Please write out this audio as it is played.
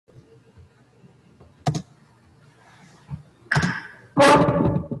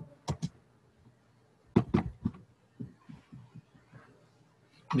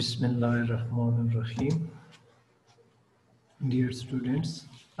Bismillahirrahmanirrahim. Dear students,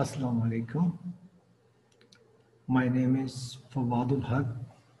 Assalamu alaikum. My name is Fawadul Haq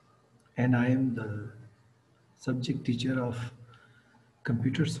and I am the subject teacher of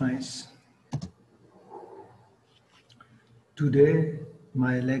computer science. Today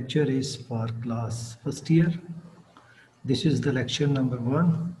my lecture is for class first year. This is the lecture number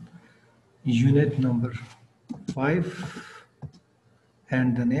 1, unit number 5,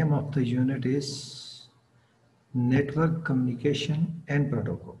 and the name of the unit is Network Communication and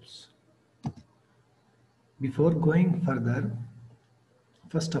Protocols. Before going further,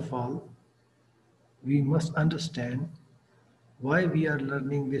 first of all, we must understand why we are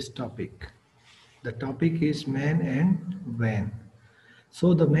learning this topic. The topic is MAN and WAN.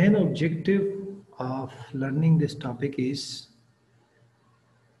 So the main objective of learning this topic is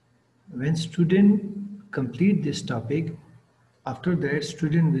when student complete this topic, after that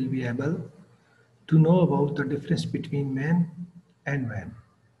student will be able to know about the difference between MAN and WAN.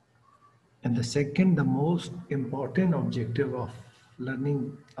 And the second, the most important objective of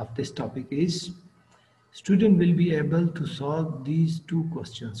learning of this topic is student will be able to solve these two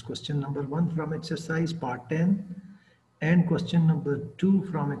questions. Question number 1 from exercise part 10 and question number 2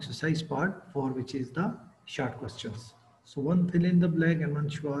 from exercise part 4, which is the short questions. So one fill in the blank and one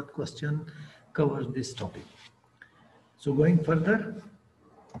short question covers this topic. So going further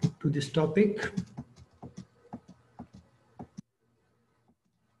to this topic,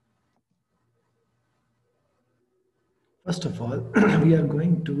 first of all, we are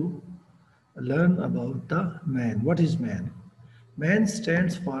going to learn about the MAN. What is MAN? MAN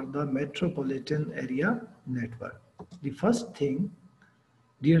stands for the Metropolitan Area Network. The first thing,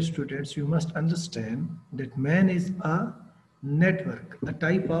 dear students, you must understand that MAN is a network, a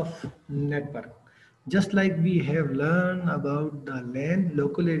type of network. Just like we have learned about the LAN,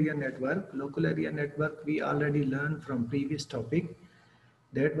 local area network. Local area network we already learned from previous topic.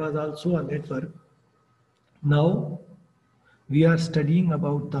 That was also a network. Now we are studying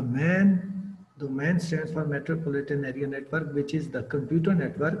about the MAN. The MAN stands for Metropolitan Area Network, which is the computer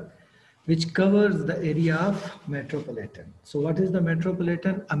network which covers the area of metropolitan. So what is the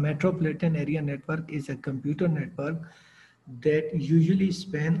metropolitan? A metropolitan area network is a computer network that usually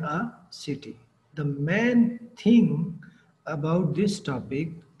span a city. The main thing about this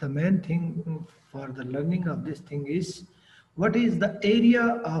topic, the main thing for the learning of this thing is what is the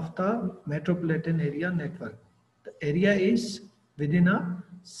area of the metropolitan area network? The area is within a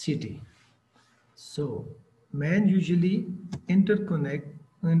city. So MAN usually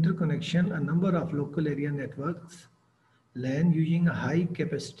interconnection a number of local area networks, LAN using a high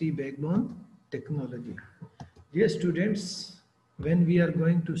capacity backbone technology. Dear students, when we are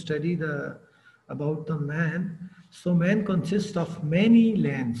going to study about the MAN, so MAN consists of many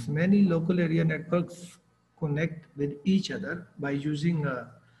LANs, many local area networks connect with each other by using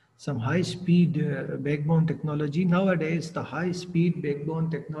some high-speed backbone technology. Nowadays, the high-speed backbone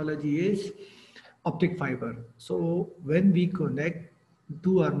technology is optic fiber. So when we connect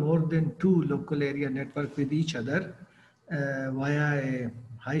 2 or more than 2 local area network with each other via a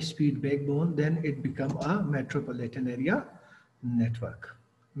high-speed backbone, then it becomes a metropolitan area network.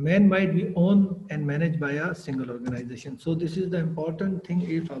 MAN might be owned and managed by a single organization. So this is the important thing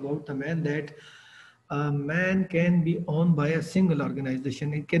about the MAN, that MAN can be owned by a single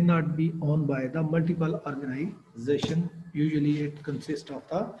organization. It cannot be owned by the multiple organization. Usually it consists of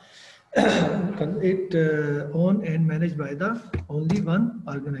the owned and managed by the only one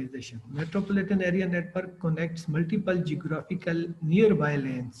organization. Metropolitan area network connects multiple geographical nearby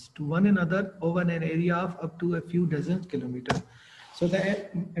lanes to one another over an area of up to a few dozen kilometers. So the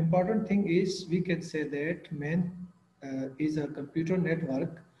important thing is we can say that MAN is a computer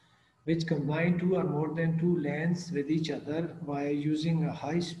network which combine 2 or more than 2 LANs with each other by using a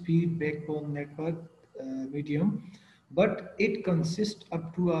high-speed backbone network medium, but it consists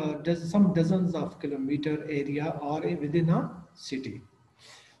up to some dozens of kilometer area or within a city.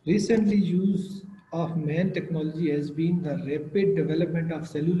 Recently, use of MAN technology has been the rapid development of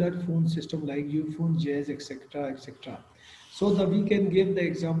cellular phone system like Uphone, Jazz, etc., etc. So we can give the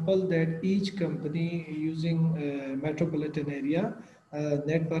example that each company using metropolitan area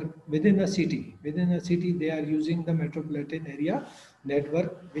network within a city. Within a city, they are using the metropolitan area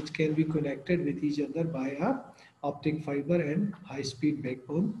network, which can be connected with each other by a optic fiber and high-speed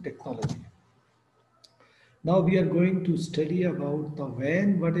backbone technology. Now we are going to study about the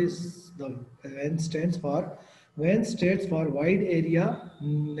WAN. What is the WAN stands for? WAN stands for Wide Area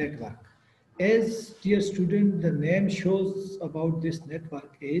Network. As dear student, the name shows about this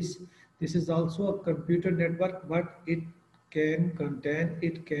network is, this is also a computer network, but it can contain,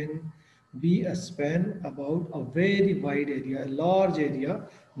 it can be a span about a very wide area, a large area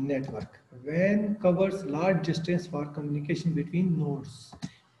network. WAN covers large distance for communication between nodes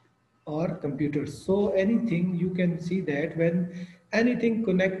or computers. So anything you can see that when anything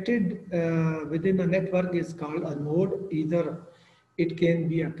connected within a network is called a node. Either it can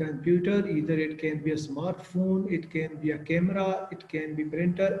be a computer, either it can be a smartphone, it can be a camera, it can be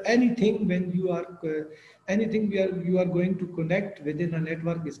printer. Anything when you are anything where you are going to connect within a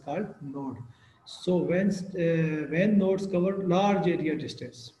network is called node. So when nodes cover large area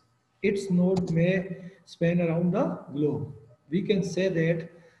distance, its node may span around the globe. We can say that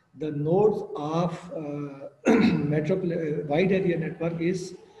the nodes of wide area network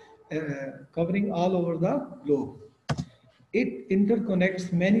is covering all over the globe. It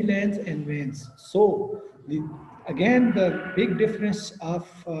interconnects many LANs and WANs. So again, the big difference of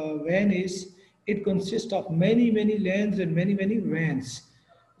WAN is it consists of many LANs and many WANs.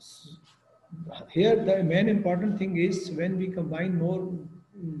 Here, the main important thing is when we combine more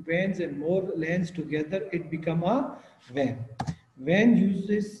WANs and more LANs together, it become a WAN. WAN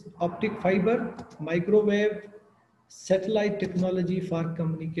uses optic fiber, microwave, satellite technology for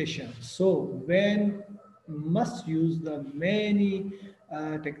communication. So WAN must use the many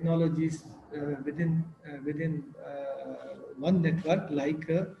technologies within one network, like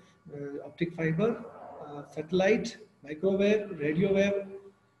optic fiber, satellite, microwave, radio wave,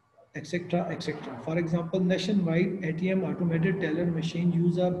 etc., etc. For example, nationwide ATM automated teller machine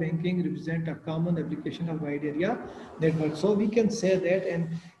user banking represent a common application of wide area network. So we can say that, and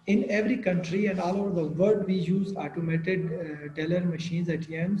in every country and all over the world, we use automated teller machines,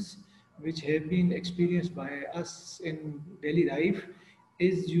 ATMs, which have been experienced by us in daily life,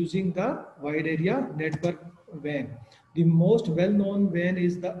 is using the wide area network WAN. The most well-known WAN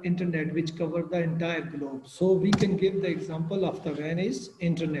is the internet, which covers the entire globe. So we can give the example of the WAN is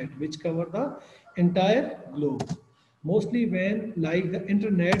internet, which cover the entire globe. Mostly WAN, like the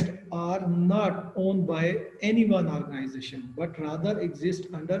internet, are not owned by any one organization, but rather exist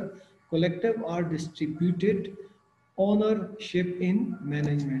under collective or distributed ownership in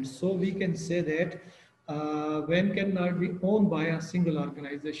management. So we can say that WAN cannot be owned by a single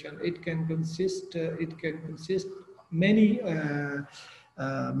organization. It can consist many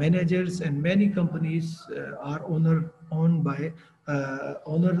managers, and many companies are owned by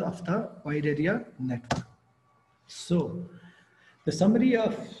owners of the wide area network. So the summary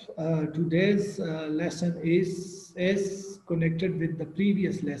of today's lesson is, as connected with the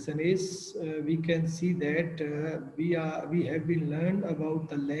previous lesson, is we can see that we have been learned about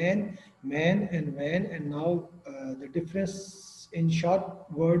the LAN, MAN, and WAN, and now the difference in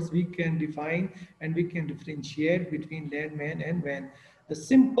short words we can define and we can differentiate between LAN, MAN, and WAN. The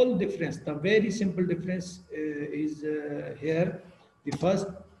simple difference, the very simple difference is here. The first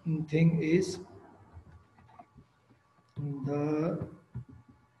thing is the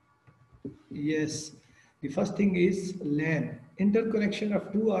yes, the first thing is LAN. Interconnection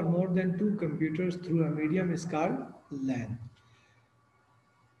of two or more than two computers through a medium is called LAN.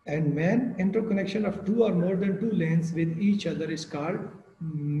 And MAN, interconnection of two or more than two LANs with each other is called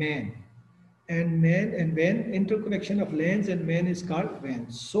MAN. And MAN and WAN, interconnection of LANs and MAN is called WAN.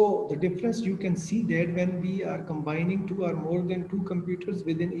 So the difference you can see that when we are combining two or more than two computers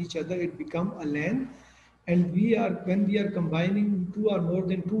within each other, it becomes a LAN. And when we are combining two or more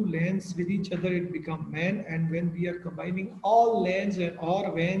than two LANs with each other, it becomes MAN. And when we are combining all LANs and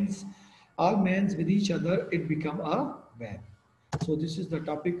all WANs, all MANs with each other, it becomes a WAN. So this is the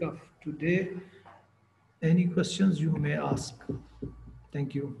topic of today. Any questions you may ask?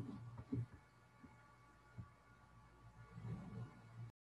 Thank you.